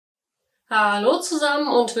Hallo zusammen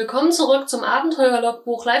und willkommen zurück zum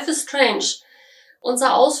Abenteuerlogbuch Life is Strange.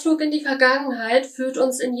 Unser Ausflug in die Vergangenheit führt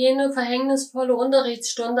uns in jene verhängnisvolle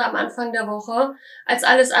Unterrichtsstunde am Anfang der Woche, als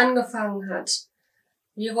alles angefangen hat.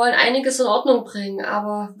 Wir wollen einiges in Ordnung bringen,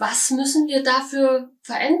 aber was müssen wir dafür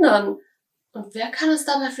verändern? Und wer kann uns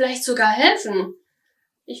dabei vielleicht sogar helfen?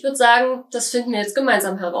 Ich würde sagen, das finden wir jetzt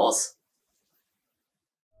gemeinsam heraus.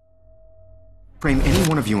 Frame any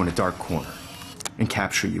one of you in a dark corner and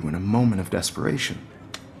capture you in a moment of desperation.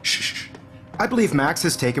 Shh. I believe Max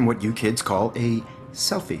has taken what you kids call a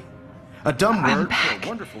selfie. A dumb I'm word back. for a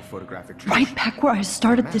wonderful photographic Right back where I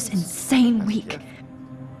started this insane week.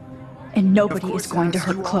 And nobody is going to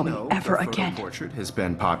hurt Chloe ever again. The portrait has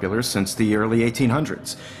been popular since the early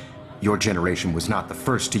 1800s. Your generation was not the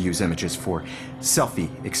first to use images for selfie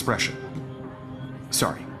expression.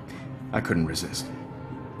 Sorry, I couldn't resist.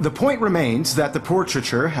 The point remains that the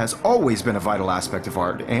portraiture has always been a vital aspect of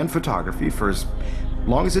art and photography for as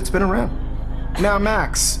long as it's been around. Now,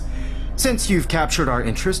 Max, since you've captured our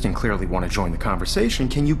interest and clearly want to join the conversation,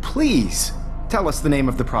 can you please tell us the name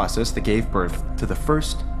of the process that gave birth to the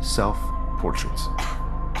first self-portraits?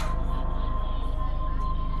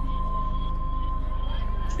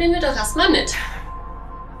 Spielen wir doch erstmal mit.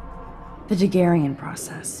 The Daguerrean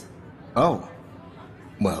process. Oh,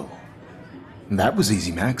 well, that was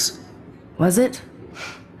easy, Max. Was it?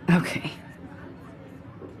 Okay.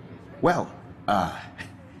 Well,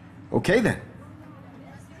 okay then.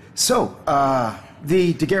 So,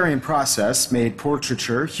 the Daguerrean process made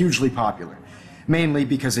portraiture hugely popular, mainly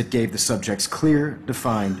because it gave the subjects clear,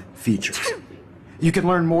 defined features. You can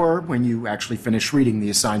learn more when you actually finish reading the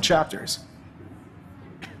assigned chapters.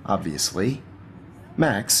 Obviously,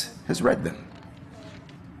 Max has read them.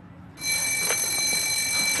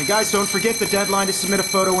 And guys, don't forget the deadline to submit a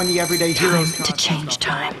photo in the Everyday Heroes Time to change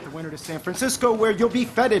time. The winter to San Francisco, where you'll be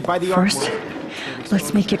feted by the First, art world.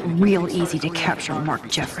 let's make it real easy to capture Mark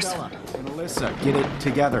Jefferson. And Alyssa, get it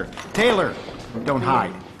together. Taylor, don't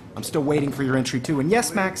hide. I'm still waiting for your entry too. And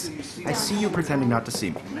yes, Max, I see you pretending not to see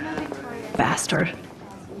me. Bastard.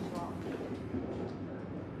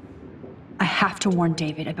 I have to warn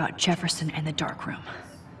David about Jefferson and the dark room.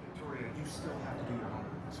 Victoria, you still have to do your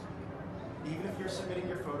homework this week. Even if you're submitting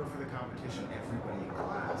your photo for the competition, everybody in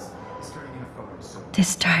class is turning in a photo. So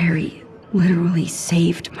This diary literally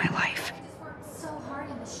saved my life.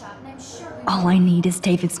 All I need is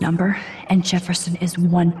David's number, and Jefferson is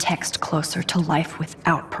one text closer to life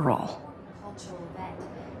without parole.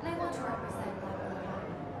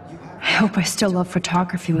 I hope I still love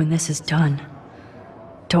photography when this is done.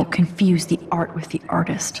 Don't confuse the art with the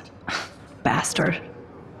artist. Bastard.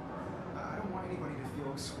 I don't want anybody to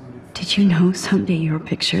feel excluded. Did you know someday your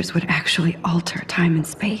pictures would actually alter time and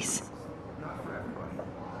space? Not for everybody.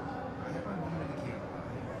 I have unlimited camera.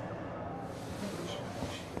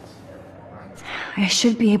 I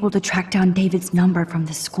should be able to track down David's number from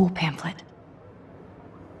the school pamphlet.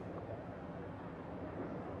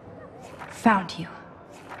 Found you.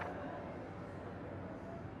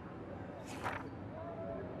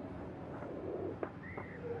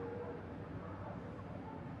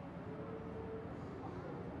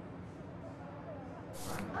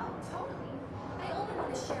 Oh, totally. I only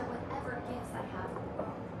want to share whatever gifts I have.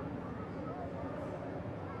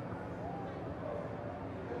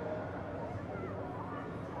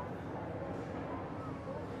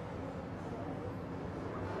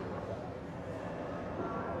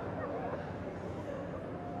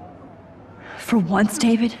 For once,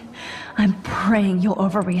 David, I'm praying you'll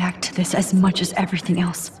overreact to this as much as everything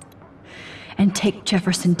else. And take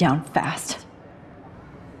Jefferson down fast.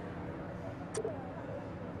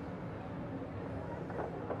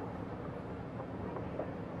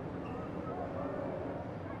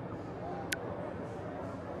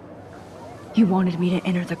 You wanted me to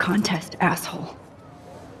enter the contest, asshole.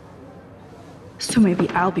 So maybe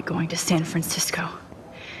I'll be going to San Francisco.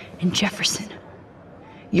 And Jefferson,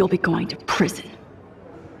 you'll be going to prison.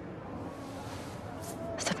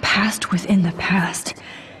 The past within the past.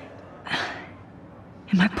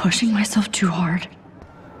 Am I pushing myself too hard?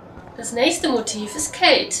 Das nächste Motiv ist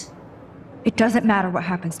Kate. It doesn't matter what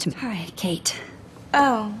happens to me. Hi, Kate.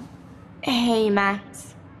 Oh, hey,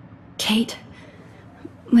 Max. Kate,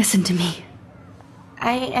 listen to me.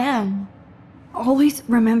 I am. Always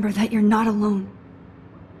remember that you're not alone.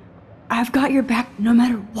 I've got your back no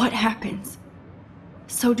matter what happens.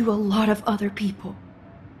 So do a lot of other people.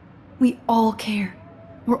 We all care.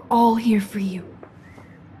 We're all here for you.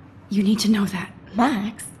 You need to know that.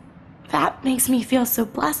 Max, that makes me feel so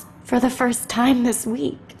blessed for the first time this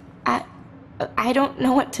week. I don't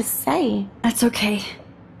know what to say. That's okay.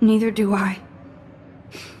 Neither do I.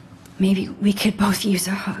 Maybe we could both use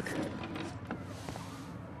a hug.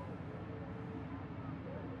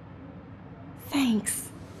 Thanks.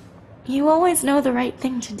 You always know the right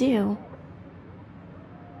thing to do.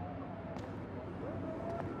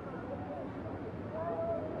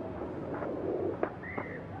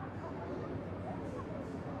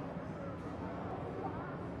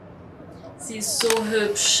 Sie ist so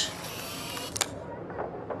hübsch.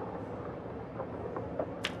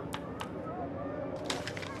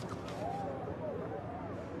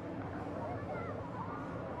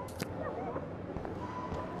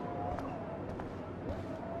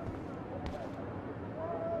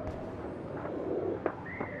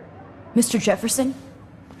 Mr. Jefferson?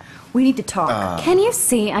 We need to talk. Can you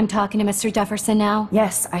see I'm talking to Mr. Jefferson now?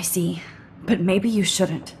 Yes, I see. But maybe you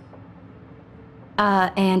shouldn't.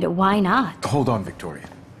 And why not? Hold on, Victoria.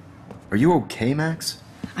 Are you okay, Max?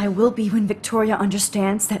 I will be when Victoria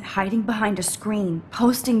understands that hiding behind a screen,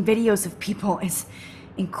 posting videos of people is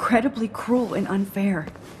incredibly cruel and unfair.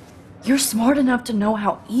 You're smart enough to know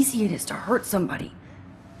how easy it is to hurt somebody,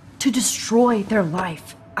 to destroy their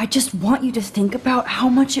life. I just want you to think about how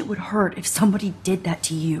much it would hurt if somebody did that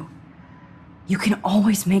to you. You can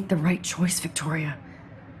always make the right choice, Victoria.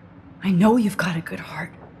 I know you've got a good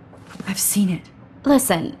heart. I've seen it.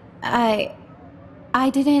 Listen, I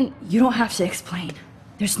didn't... You don't have to explain.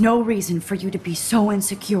 There's no reason for you to be so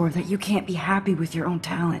insecure that you can't be happy with your own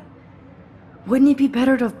talent. Wouldn't it be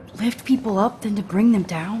better to lift people up than to bring them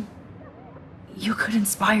down? You could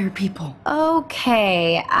inspire people.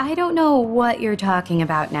 Okay, I don't know what you're talking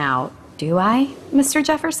about now. Do I, Mr.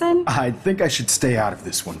 Jefferson? I think I should stay out of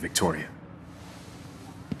this one, Victoria.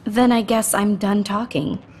 Then I guess I'm done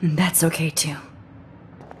talking. And that's okay too.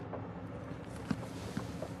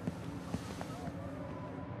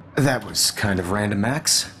 That was kind of random,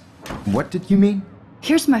 Max. What did you mean?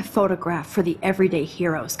 Here's my photograph for the Everyday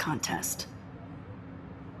Heroes contest.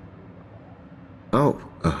 Oh,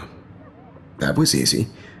 that was easy.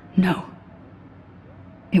 No.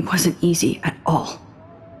 It wasn't easy at all.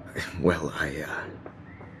 Well,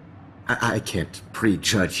 I can't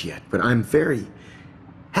prejudge yet, but I'm very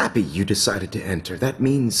happy you decided to enter. That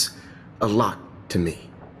means a lot to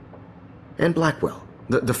me. And Blackwell.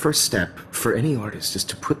 The first step for any artist is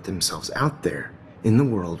to put themselves out there in the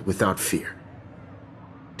world without fear.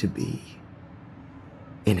 To be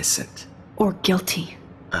innocent. Or guilty.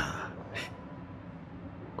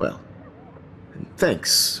 Well,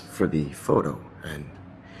 thanks for the photo, and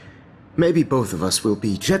maybe both of us will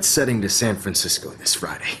be jet-setting to San Francisco this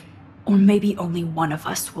Friday. Or maybe only one of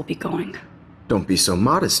us will be going. Don't be so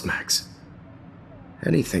modest, Max.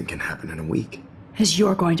 Anything can happen in a week. As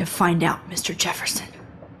you're going to find out, Mr. Jefferson.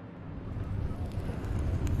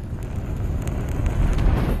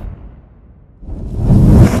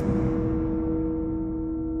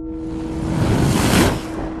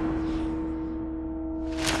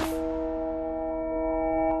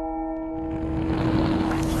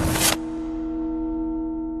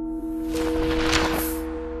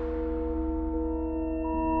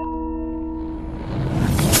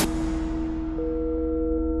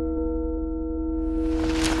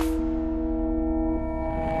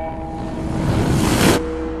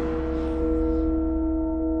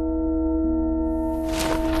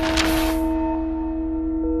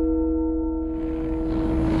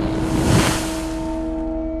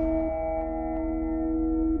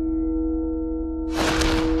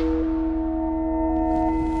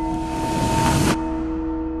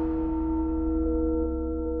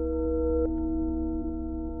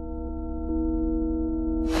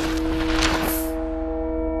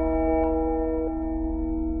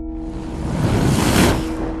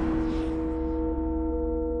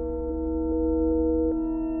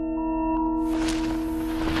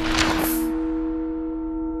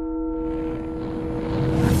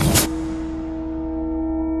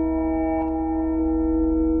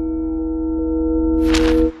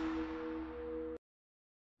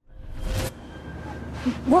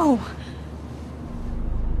 Whoa!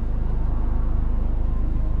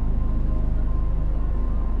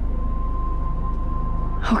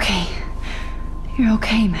 Okay. You're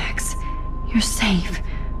okay, Max. You're safe.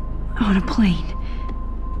 On a plane.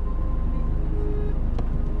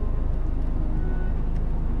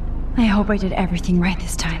 I hope I did everything right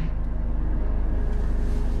this time.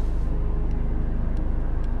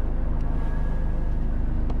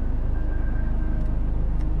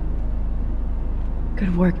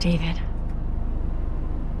 Good work, David.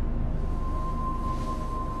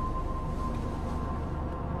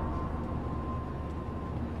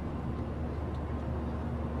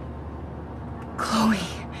 Chloe.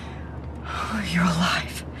 Oh, you're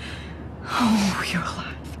alive. Oh, you're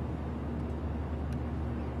alive.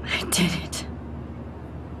 did it.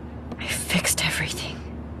 I fixed everything.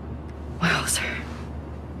 Wowzer.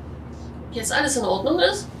 Jetzt alles in Ordnung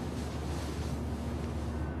ist?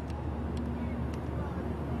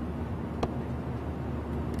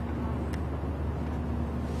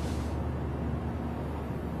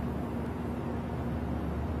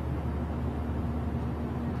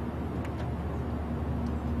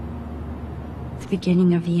 The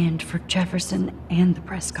beginning of the end for Jefferson and the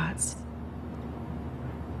Prescotts.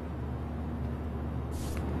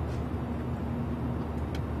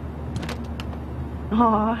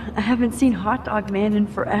 Aw, I haven't seen Hot Dog Man in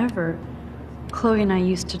forever. Chloe and I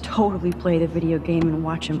used to totally play the video game and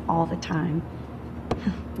watch him all the time.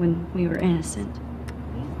 When we were innocent.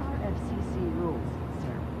 These are FCC rules,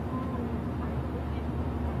 sir.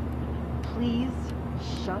 Please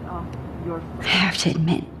shut off your I have to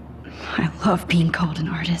admit, I love being called an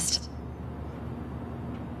artist.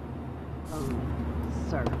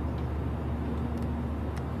 sir.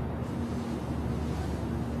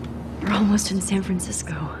 We're almost in San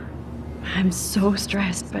Francisco. I'm so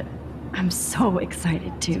stressed, but I'm so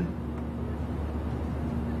excited too.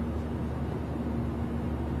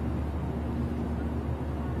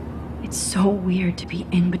 It's so weird to be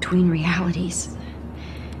in between realities.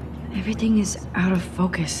 Everything is out of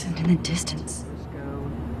focus and in the distance.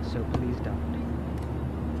 So please don't.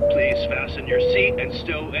 Please fasten your seat and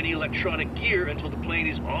stow any electronic gear until the plane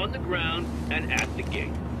is on the ground and at the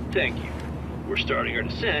gate. Thank you. We're starting our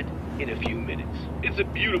descent in a few minutes. It's a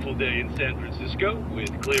beautiful day in San Francisco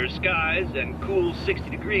with clear skies and cool 60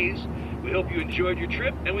 degrees. We hope you enjoyed your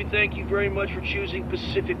trip and we thank you very much for choosing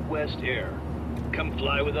Pacific West Air. Come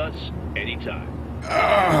fly with us anytime.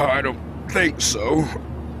 I don't think so.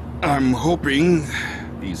 I'm hoping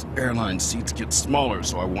these airline seats get smaller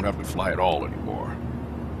so I won't have to fly at all anymore.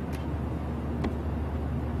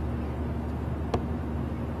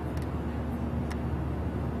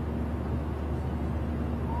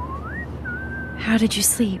 How did you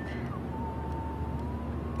sleep?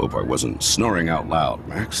 Hope I wasn't snoring out loud,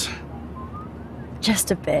 Max.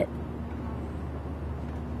 Just a bit.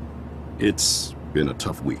 It's been a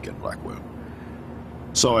tough week at Blackwell.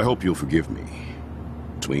 So I hope you'll forgive me.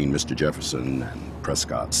 Between Mr. Jefferson and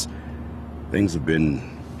Prescott's, things have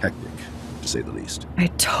been hectic, to say the least. I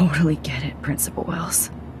totally get it, Principal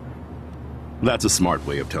Wells. That's a smart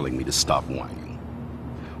way of telling me to stop whining.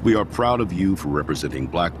 We are proud of you for representing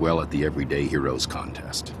Blackwell at the Everyday Heroes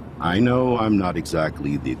contest. I know I'm not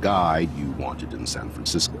exactly the guide you wanted in San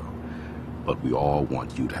Francisco, but we all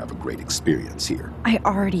want you to have a great experience here. I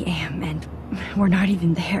already am, and we're not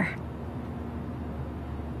even there.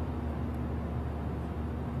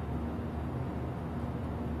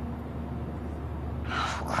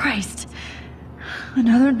 Oh, Christ.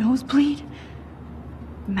 Another nosebleed?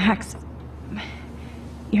 Max,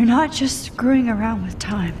 you're not just screwing around with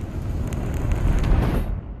time.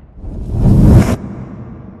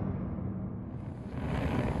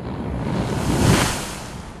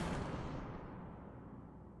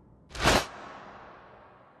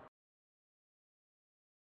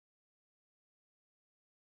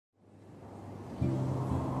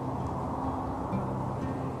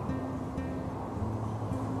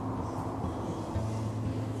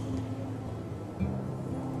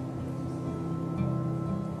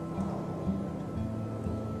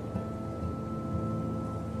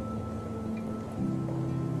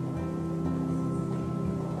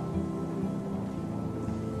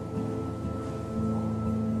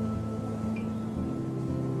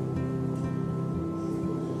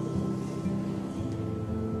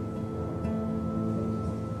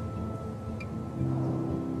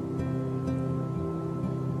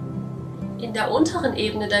 In der unteren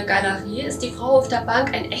Ebene der Galerie ist die Frau auf der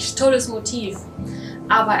Bank ein echt tolles Motiv.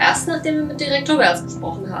 Aber erst nachdem wir mit Direktor Wells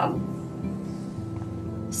gesprochen haben.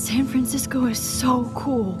 San Francisco is so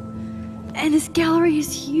cool. And this gallery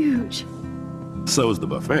is huge. So is the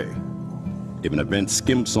buffet. If an event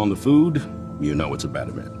skimps on the food, you know it's a bad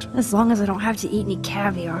event. As long as I don't have to eat any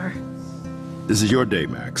caviar. This is your day,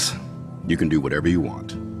 Max. You can do whatever you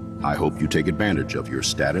want. I hope you take advantage of your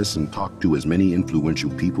status and talk to as many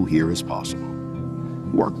influential people here as possible.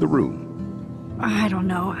 Work the room. I don't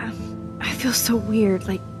know. I feel so weird,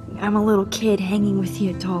 like I'm a little kid hanging with the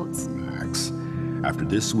adults. Max, after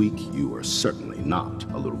this week, you are certainly not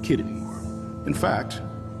a little kid anymore. In fact,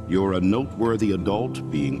 you're a noteworthy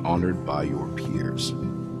adult being honored by your peers.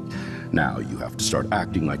 Now you have to start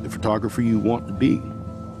acting like the photographer you want to be.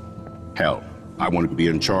 Hell, I wanted to be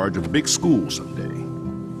in charge of a big school someday.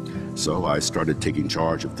 So I started taking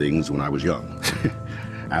charge of things when I was young.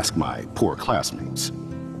 Ask my poor classmates.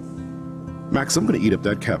 Max, I'm gonna eat up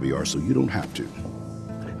that caviar so you don't have to.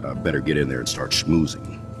 better get in there and start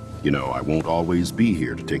schmoozing. You know, I won't always be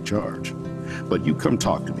here to take charge. But you come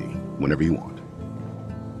talk to me whenever you want.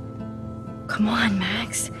 Come on,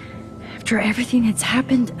 Max. After everything that's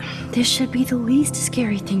happened, this should be the least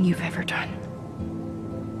scary thing you've ever done.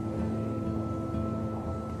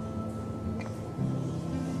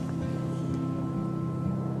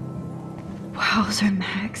 Wowzer,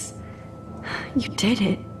 Max. You did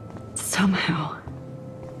it. Somehow.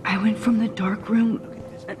 I went from the dark room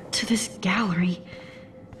to this gallery.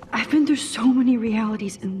 I've been through so many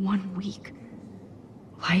realities in 1 week.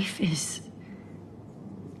 Life is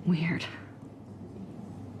weird.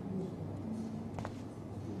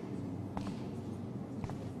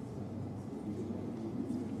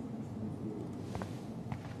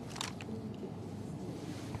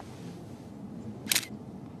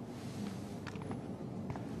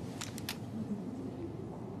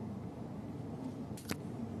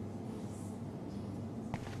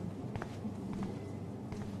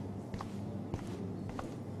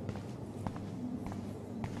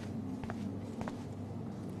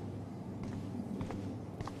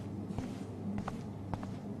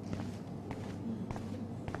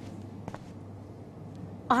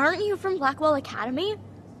 Aren't you from Blackwell Academy?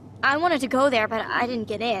 I wanted to go there, but I didn't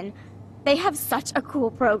get in. They have such a cool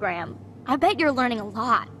program. I bet you're learning a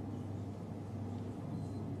lot.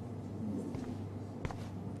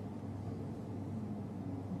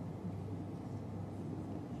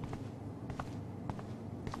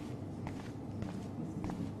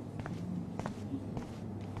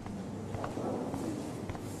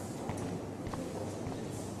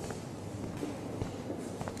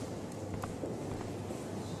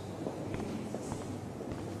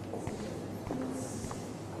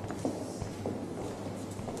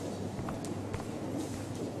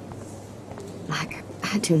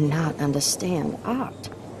 I do not understand art.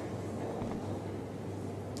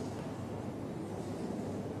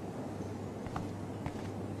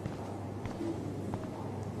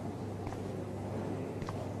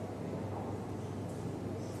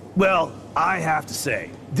 Well, I have to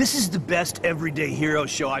say, this is the best everyday hero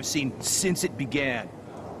show I've seen since it began.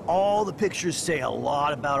 All the pictures say a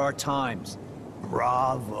lot about our times.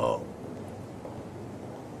 Bravo.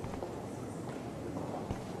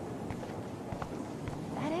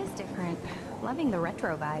 That is different. Loving the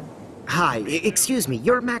retro vibe. Hi, excuse me,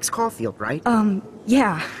 you're Max Caulfield, right?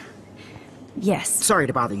 Yeah. Yes. Sorry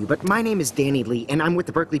to bother you, but my name is Danny Lee, and I'm with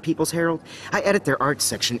the Berkeley People's Herald. I edit their arts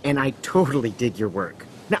section, and I totally dig your work.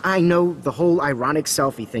 Now, I know the whole ironic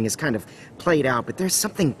selfie thing is kind of played out, but there's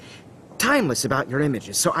something timeless about your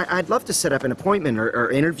images, so I'd love to set up an appointment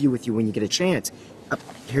or interview with you when you get a chance.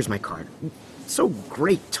 Here's my card. So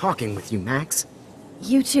great talking with you, Max.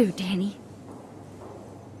 You too, Danny.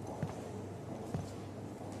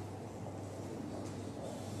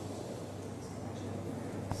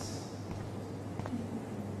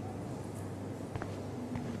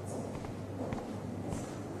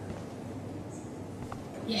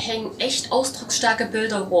 Hier hängen echt ausdrucksstarke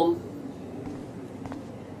Bilder rum.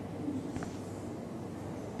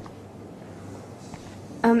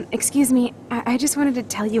 Excuse me, I just wanted to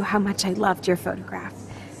tell you how much I loved your photograph.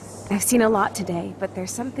 I've seen a lot today, but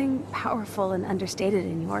there's something powerful and understated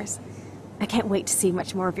in yours. I can't wait to see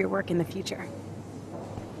much more of your work in the future.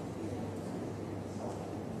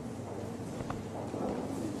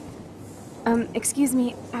 Excuse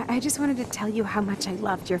me, I just wanted to tell you how much I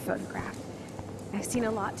loved your photograph. I've seen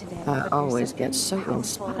a lot today. I but always there's get something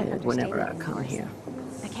so powerful and inspired whenever I understated in come yours. here.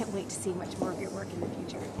 I can't wait to see much more of your work in the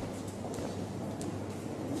future.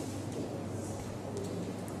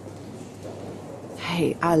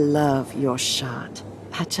 Hey, I love your shot.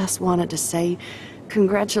 I just wanted to say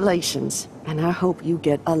congratulations, and I hope you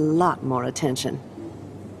get a lot more attention.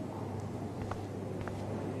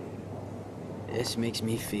 This makes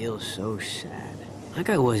me feel so sad. Like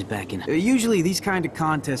I was back in... Usually these kind of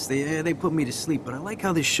contests, they put me to sleep, but I like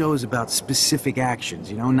how this show is about specific actions,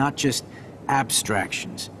 you know, not just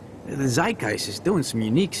abstractions. The Zeitgeist is doing some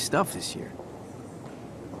unique stuff this year.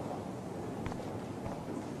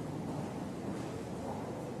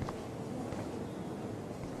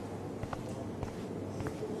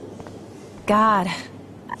 God,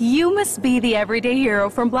 you must be the everyday hero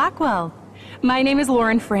from Blackwell. My name is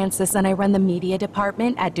Lauren Francis, and I run the media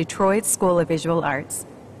department at Detroit School of Visual Arts.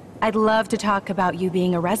 I'd love to talk about you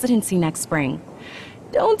being a residency next spring.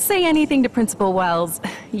 Don't say anything to Principal Wells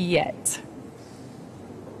yet.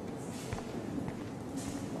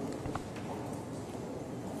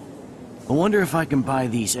 I wonder if I can buy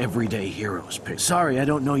these everyday heroes. Sorry, I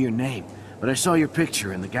don't know your name, but I saw your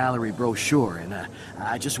picture in the gallery brochure, and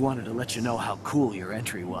I just wanted to let you know how cool your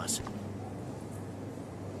entry was.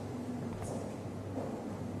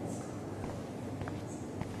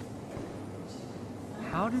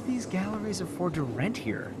 How do these galleries afford to rent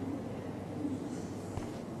here?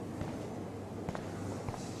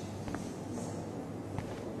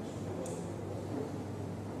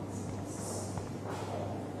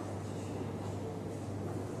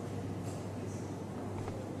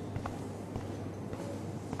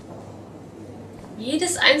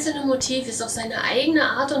 Jedes einzelne Motiv ist auf seine eigene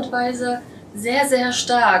Art und Weise sehr, sehr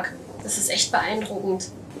stark. Das ist echt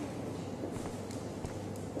beeindruckend.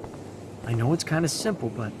 I know it's kind of simple,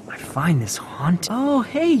 but I find this haunting. Oh,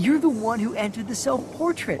 hey, you're the one who entered the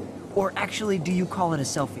self-portrait. Or actually, do you call it a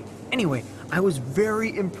selfie? Anyway, I was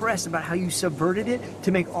very impressed about how you subverted it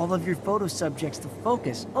to make all of your photo subjects the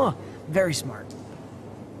focus. Oh, very smart.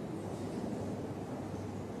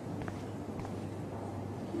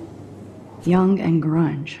 Young and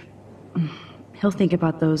grunge. He'll think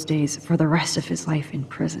about those days for the rest of his life in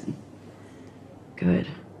prison. Good.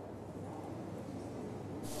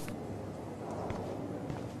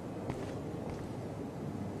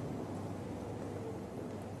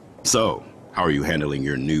 So, how are you handling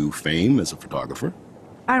your new fame as a photographer?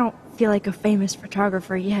 I don't feel like a famous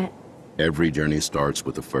photographer yet. Every journey starts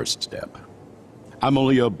with the first step. I'm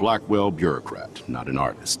only a Blackwell bureaucrat, not an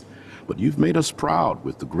artist. But you've made us proud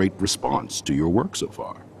with the great response to your work so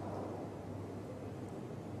far.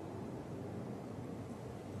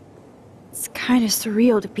 It's kind of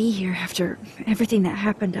surreal to be here after everything that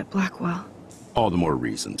happened at Blackwell. All the more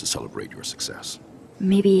reason to celebrate your success.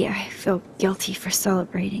 Maybe I feel guilty for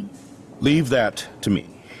celebrating. Leave that to me.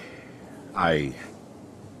 I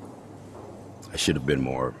should have been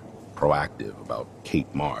more proactive about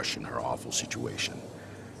Kate Marsh and her awful situation.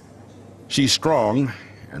 She's strong,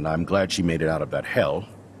 and I'm glad she made it out of that hell.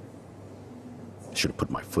 I should have put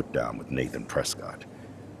my foot down with Nathan Prescott.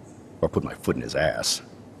 Or put my foot in his ass.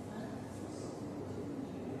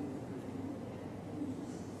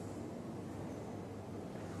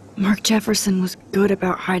 Mark Jefferson was good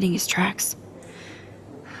about hiding his tracks.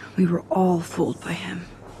 We were all fooled by him.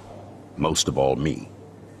 Most of all, me.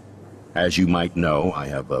 As you might know, I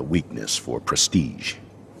have a weakness for prestige.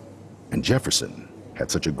 And Jefferson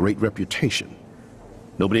had such a great reputation.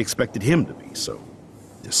 Nobody expected him to be so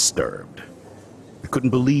disturbed. I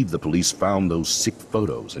couldn't believe the police found those sick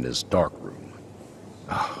photos in his dark room.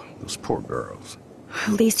 Oh, those poor girls.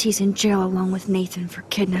 At least he's in jail along with Nathan for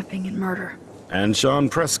kidnapping and murder. And Sean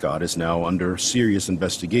Prescott is now under serious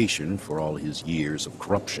investigation for all his years of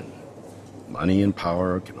corruption. Money and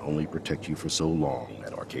power can only protect you for so long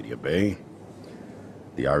at Arcadia Bay.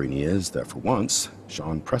 The irony is that for once,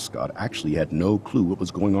 Sean Prescott actually had no clue what was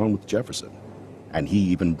going on with Jefferson. And he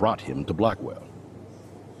even brought him to Blackwell.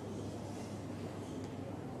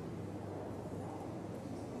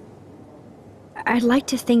 I'd like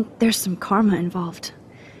to think there's some karma involved.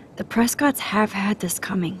 The Prescotts have had this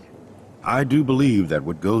coming. I do believe that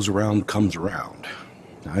what goes around comes around.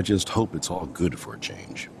 I just hope it's all good for a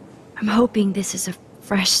change. I'm hoping this is a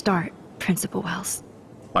fresh start, Principal Wells.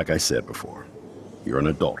 Like I said before, you're an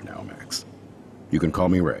adult now, Max. You can call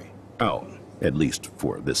me Ray. Alan, at least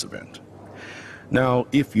for this event. Now,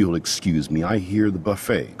 if you'll excuse me, I hear the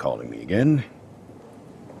buffet calling me again.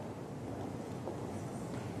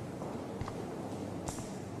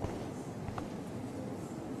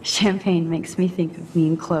 Champagne makes me think of me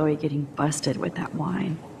and Chloe getting busted with that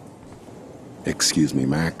wine. Excuse me,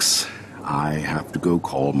 Max. I have to go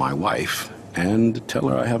call my wife and tell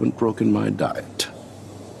her I haven't broken my diet.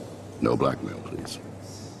 No blackmail, please.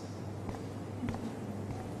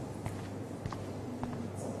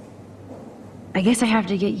 I guess I have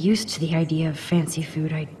to get used to the idea of fancy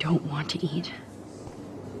food I don't want to eat.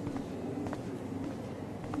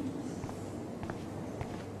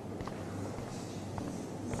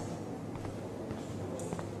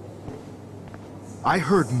 I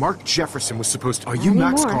heard Mark Jefferson was supposed to... Are you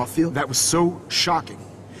Max Caulfield? That was so shocking.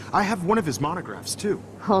 I have one of his monographs, too.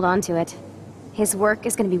 Hold on to it. His work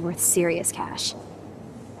is going to be worth serious cash.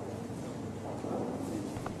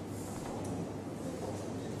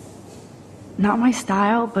 Not my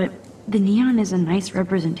style, but the neon is a nice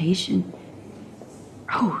representation.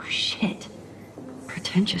 Oh, shit.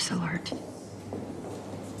 Pretentious alert.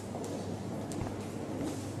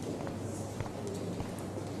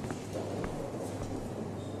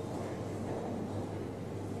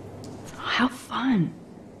 How fun.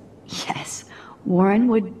 Yes, Warren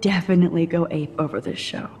would definitely go ape over this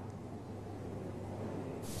show.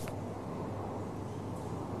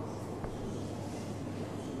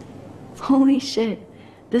 Holy shit,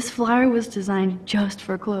 this flyer was designed just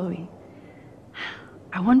for Chloe.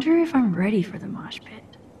 I wonder if I'm ready for the mosh pit.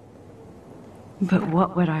 But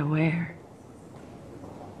what would I wear?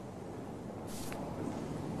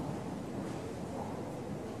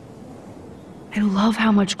 love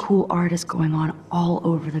how much cool art is going on all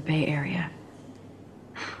over the Bay Area.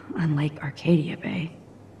 Unlike Arcadia Bay.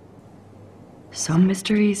 Some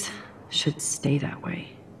mysteries should stay that way.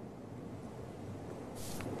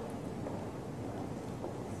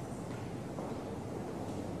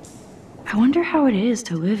 I wonder how it is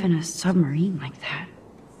to live in a submarine like that.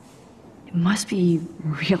 It must be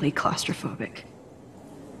really claustrophobic.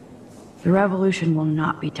 The revolution will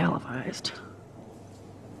not be televised.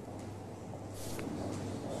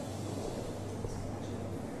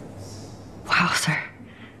 Wow, sir.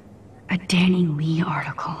 A Danny Lee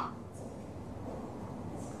article.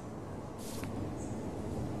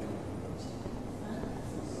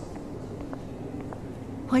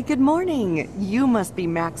 Why, good morning. You must be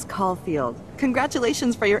Max Caulfield.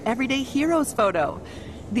 Congratulations for your Everyday Heroes photo.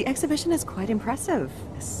 The exhibition is quite impressive,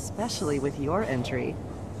 especially with your entry.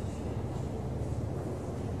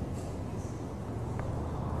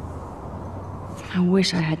 I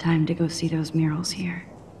wish I had time to go see those murals here.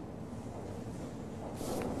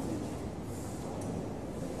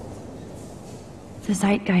 The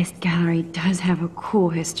Zeitgeist Gallery does have a cool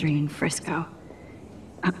history in Frisco.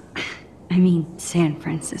 I mean, San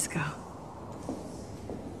Francisco.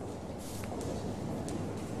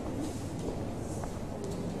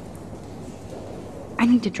 I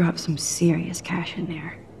need to drop some serious cash in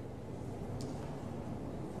there.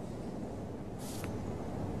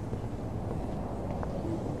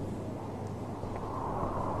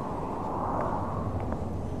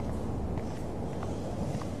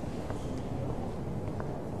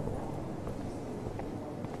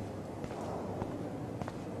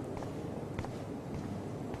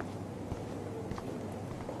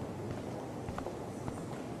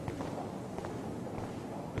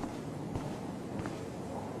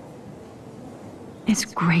 It's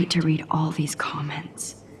great to read all these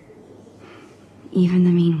comments. Even the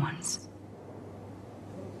mean ones.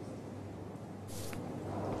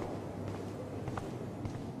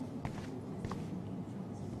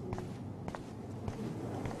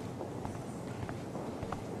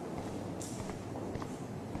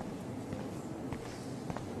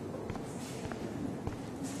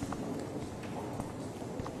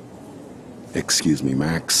 Excuse me,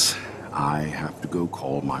 Max. I have to go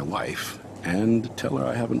call my wife and tell her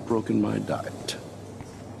I haven't broken my diet.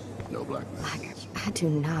 No blackmails. I do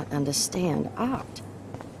not understand art.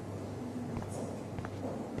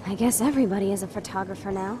 I guess everybody is a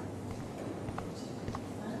photographer now.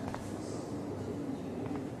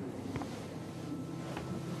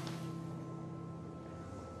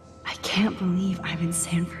 I can't believe I'm in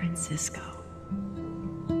San Francisco.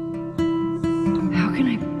 How can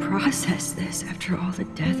I process this after all the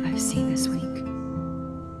death I've seen this week?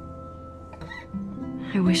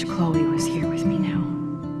 I wish Chloe was here with me now.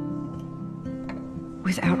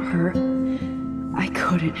 Without her, I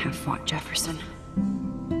couldn't have fought Jefferson.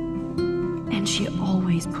 And she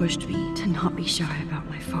always pushed me to not be shy about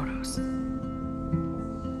my photos.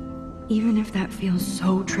 Even if that feels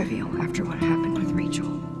so trivial after what happened with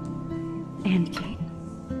Rachel and Kate.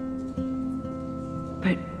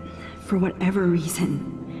 But for whatever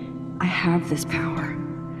reason, I have this power.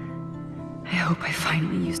 I hope I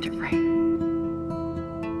finally used it right.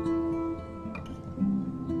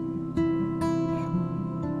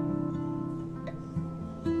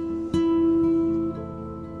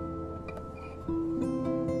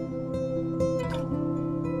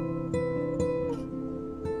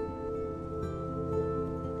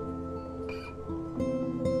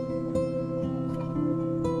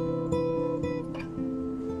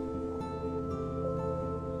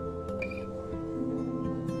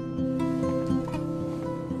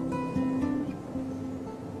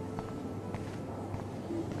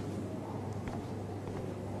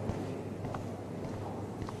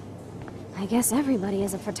 I guess everybody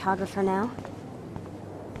is a photographer now.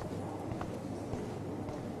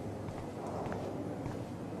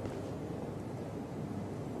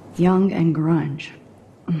 Young and grunge.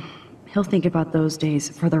 He'll think about those days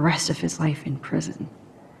for the rest of his life in prison.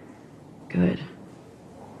 Good.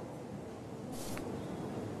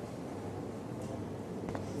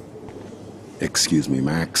 Excuse me,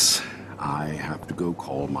 Max. I have to go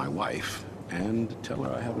call my wife and tell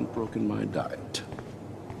her I haven't broken my diet.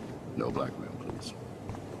 No blackmail, please.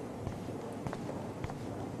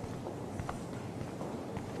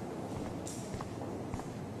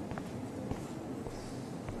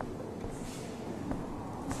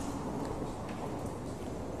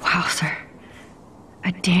 Wow, sir.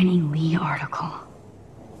 A Danny Lee article.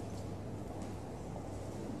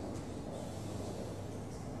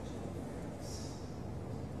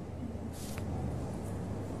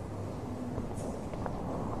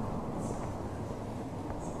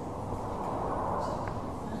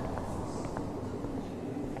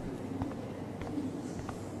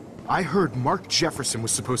 I heard Mark Jefferson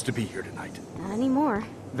was supposed to be here tonight. Not anymore.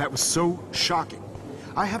 That was so shocking.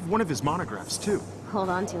 I have one of his monographs, too. Hold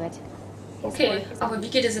on to it. Okay, aber wie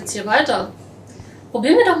geht es jetzt hier weiter?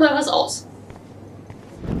 Probieren wir doch mal was aus.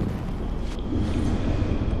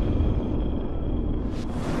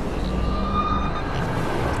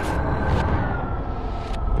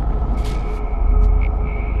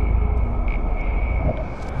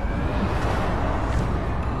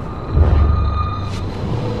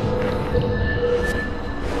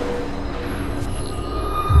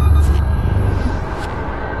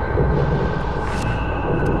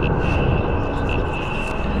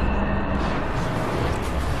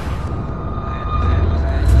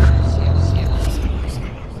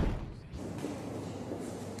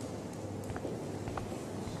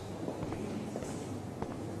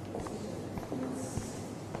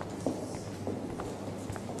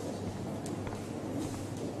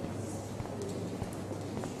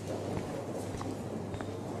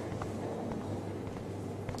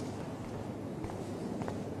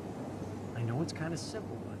 It's kind of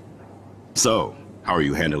simple, but... So, how are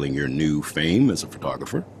you handling your new fame as a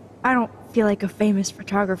photographer? I don't feel like a famous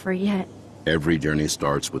photographer yet. Every journey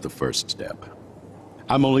starts with the first step.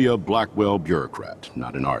 I'm only a Blackwell bureaucrat,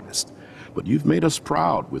 not an artist. But you've made us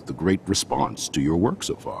proud with the great response to your work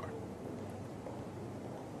so far.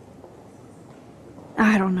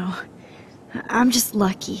 I don't know. I'm just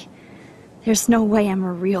lucky. There's no way I'm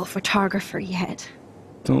a real photographer yet.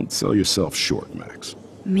 Don't sell yourself short, Max.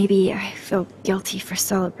 Maybe I feel guilty for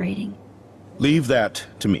celebrating. Leave that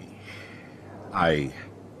to me. I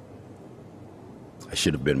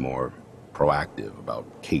should have been more proactive about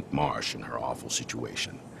Kate Marsh and her awful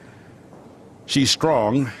situation. She's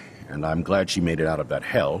strong, and I'm glad she made it out of that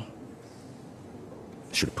hell.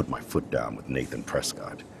 I should have put my foot down with Nathan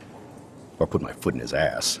Prescott. Or put my foot in his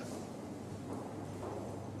ass.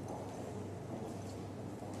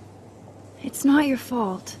 It's not your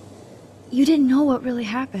fault. You didn't know what really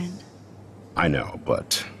happened. I know,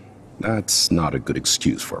 but that's not a good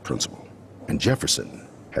excuse for a principal. And Jefferson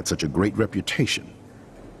had such a great reputation.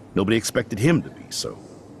 Nobody expected him to be so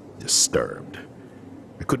disturbed.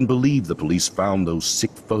 I couldn't believe the police found those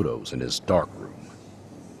sick photos in his dark room.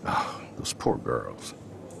 Oh, those poor girls.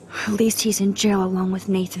 At least he's in jail along with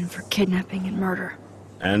Nathan for kidnapping and murder.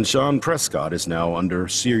 And Sean Prescott is now under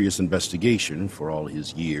serious investigation for all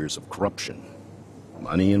his years of corruption.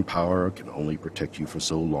 Money and power can only protect you for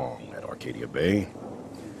so long at Arcadia Bay.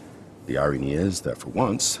 The irony is that for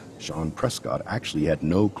once, Sean Prescott actually had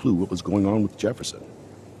no clue what was going on with Jefferson.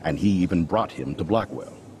 And he even brought him to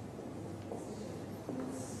Blackwell.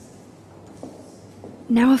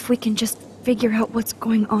 Now if we can just figure out what's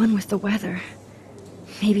going on with the weather,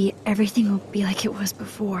 maybe everything will be like it was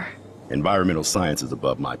before. Environmental science is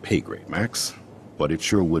above my pay grade, Max. But it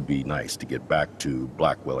sure would be nice to get back to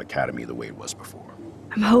Blackwell Academy the way it was before.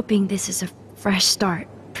 I'm hoping this is a fresh start,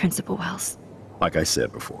 Principal Wells. Like I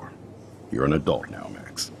said before, you're an adult now,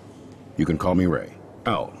 Max. You can call me Ray.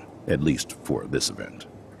 Oh, at least for this event.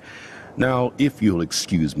 Now, if you'll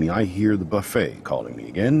excuse me, I hear the buffet calling me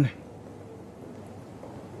again.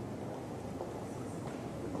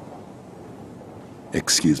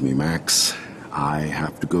 Excuse me, Max. I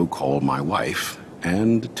have to go call my wife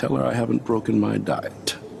and tell her I haven't broken my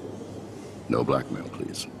diet. No blackmail,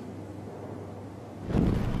 please.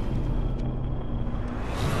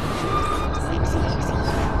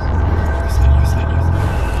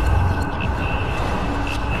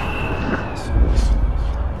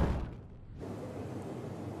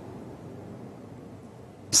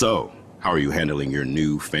 So, how are you handling your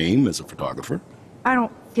new fame as a photographer? I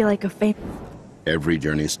don't feel like a fame. Every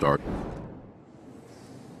journey starts.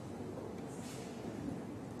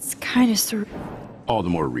 It's kind of surreal. All the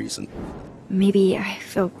more reason. Maybe I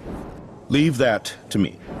feel... Leave that to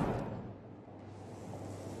me.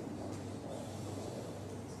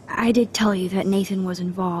 I did tell you that Nathan was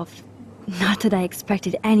involved. Not that I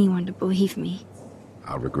expected anyone to believe me.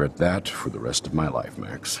 I'll regret that for the rest of my life,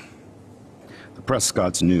 Max. The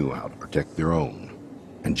Prescotts knew how to protect their own.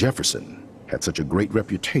 And Jefferson had such a great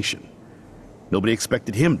reputation. Nobody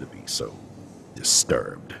expected him to be so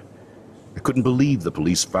disturbed. I couldn't believe the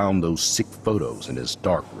police found those sick photos in his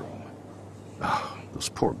dark room. Oh, those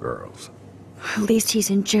poor girls. At least he's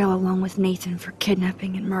in jail along with Nathan for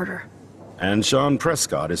kidnapping and murder. And Sean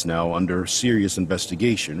Prescott is now under serious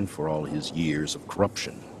investigation for all his years of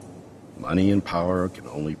corruption. Money and power can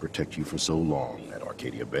only protect you for so long at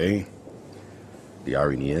Arcadia Bay. The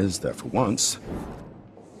irony is that for once...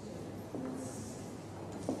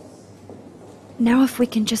 Now if we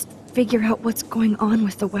can just figure out what's going on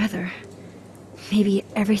with the weather, maybe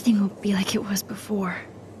everything will be like it was before.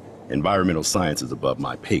 Environmental science is above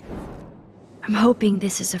my pay. I'm hoping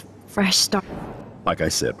this is a fresh start. Like I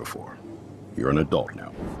said before, you're an adult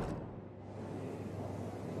now.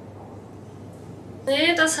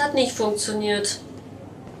 Nee, das hat nicht funktioniert.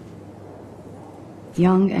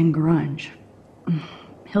 Young and grunge.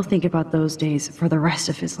 He'll think about those days for the rest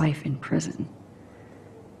of his life in prison.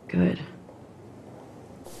 Good.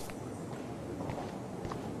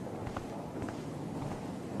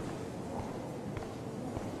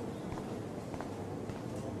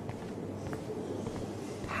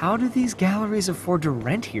 How do these galleries afford to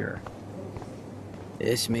rent here?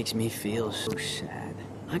 This makes me feel so sad.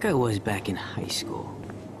 Like I was back in high school.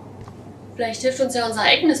 Vielleicht hilft uns ja unser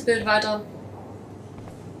eigenes Bild weiter.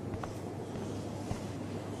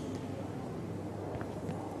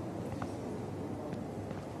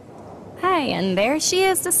 Hey, and there she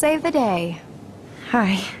is to save the day.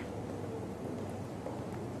 Hi.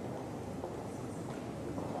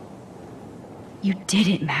 You did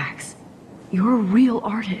it, Max. You're a real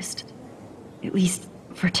artist. At least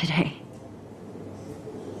for today.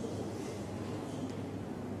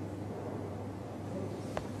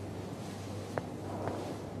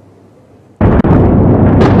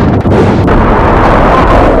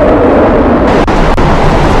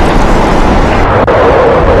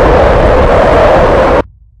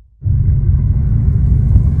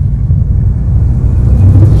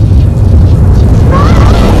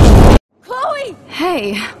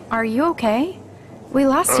 Hey, are you okay? We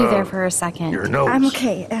lost you there for a second. Your nose. I'm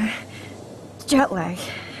okay. Jet lag.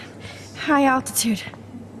 High altitude.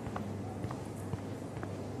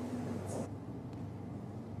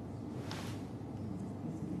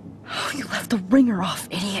 Oh, you left the ringer off,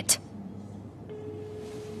 idiot.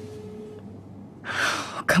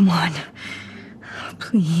 Oh, come on.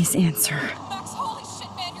 Please answer. Max, holy shit,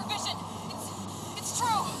 man, your vision. It's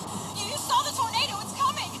true. You saw the tornado. It's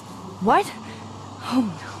coming. What? Oh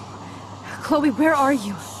no. Chloe, where are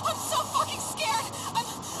you? I'm so fucking scared.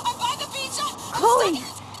 I'm by the beach. Chloe!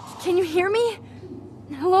 Can you hear me?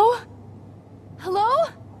 Hello? Hello?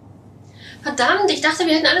 Verdammt, ich dachte,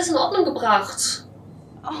 wir hätten alles in Ordnung gebracht.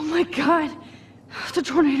 Oh my god. The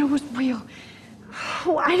tornado was real.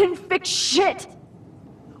 Oh, I didn't fix shit.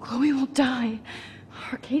 Chloe will die.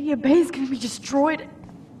 Arcadia Bay is gonna be destroyed.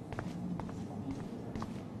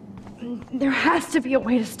 There has to be a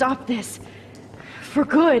way to stop this. For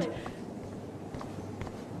good.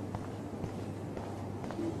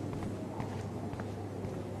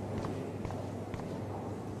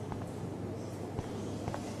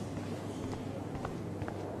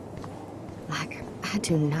 I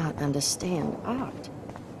do not understand art.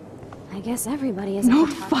 I guess everybody is. No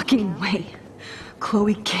fucking way.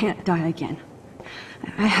 Chloe can't die again.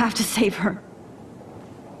 I have to save her.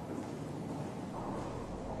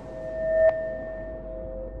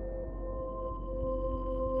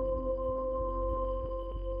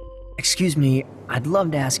 Excuse me, I'd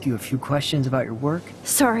love to ask you a few questions about your work.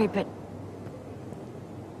 Sorry, but...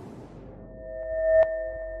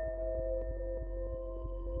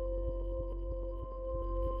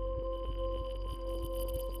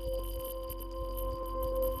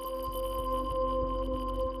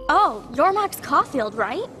 Oh, you're Max Caulfield,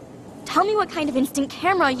 right? Tell me what kind of instant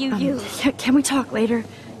camera you use. Can we talk later?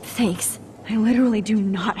 Thanks. I literally do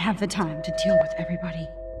not have the time to deal with everybody.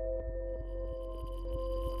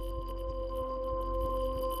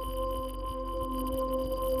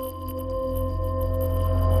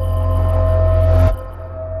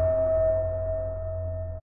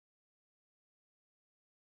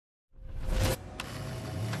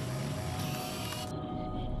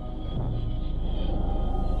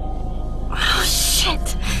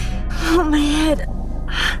 Oh, my head.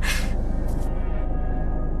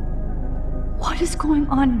 What is going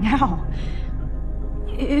on now?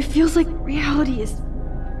 It feels like reality is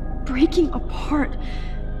breaking apart.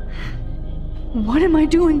 What am I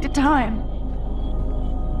doing to time?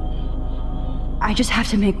 I just have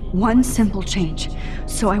to make one simple change,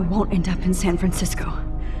 so I won't end up in San Francisco.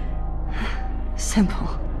 Simple.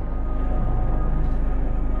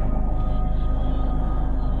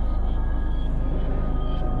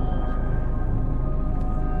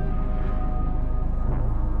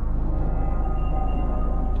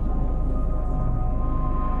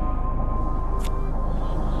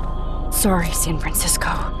 Sorry, San Francisco.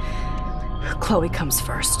 Chloe comes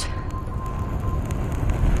first.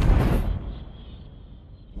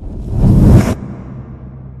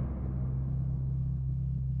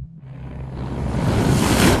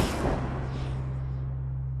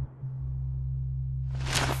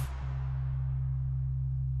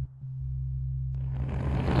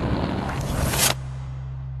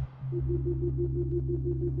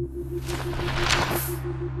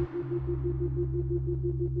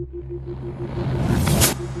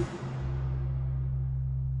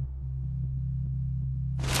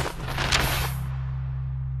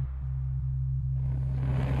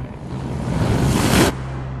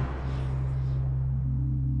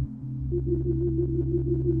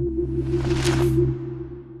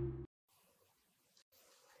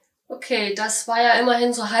 Okay, das war ja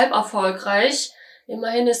immerhin so halb erfolgreich.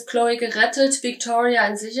 Immerhin ist Chloe gerettet, Victoria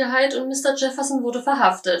in Sicherheit und Mr. Jefferson wurde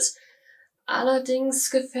verhaftet. Allerdings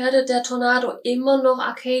gefährdet der Tornado immer noch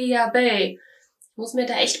Arcadia Bay. Ich muss mir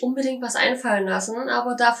da echt unbedingt was einfallen lassen,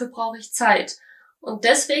 aber dafür brauche ich Zeit. Und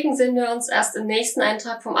deswegen sehen wir uns erst im nächsten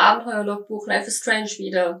Eintrag vom Abenteuerlogbuch Life is Strange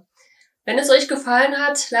wieder. Wenn es euch gefallen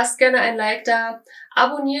hat, lasst gerne ein Like da,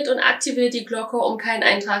 abonniert und aktiviert die Glocke, um keinen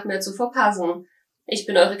Eintrag mehr zu verpassen. Ich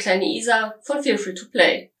bin eure kleine Isa von Feel Free to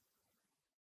Play.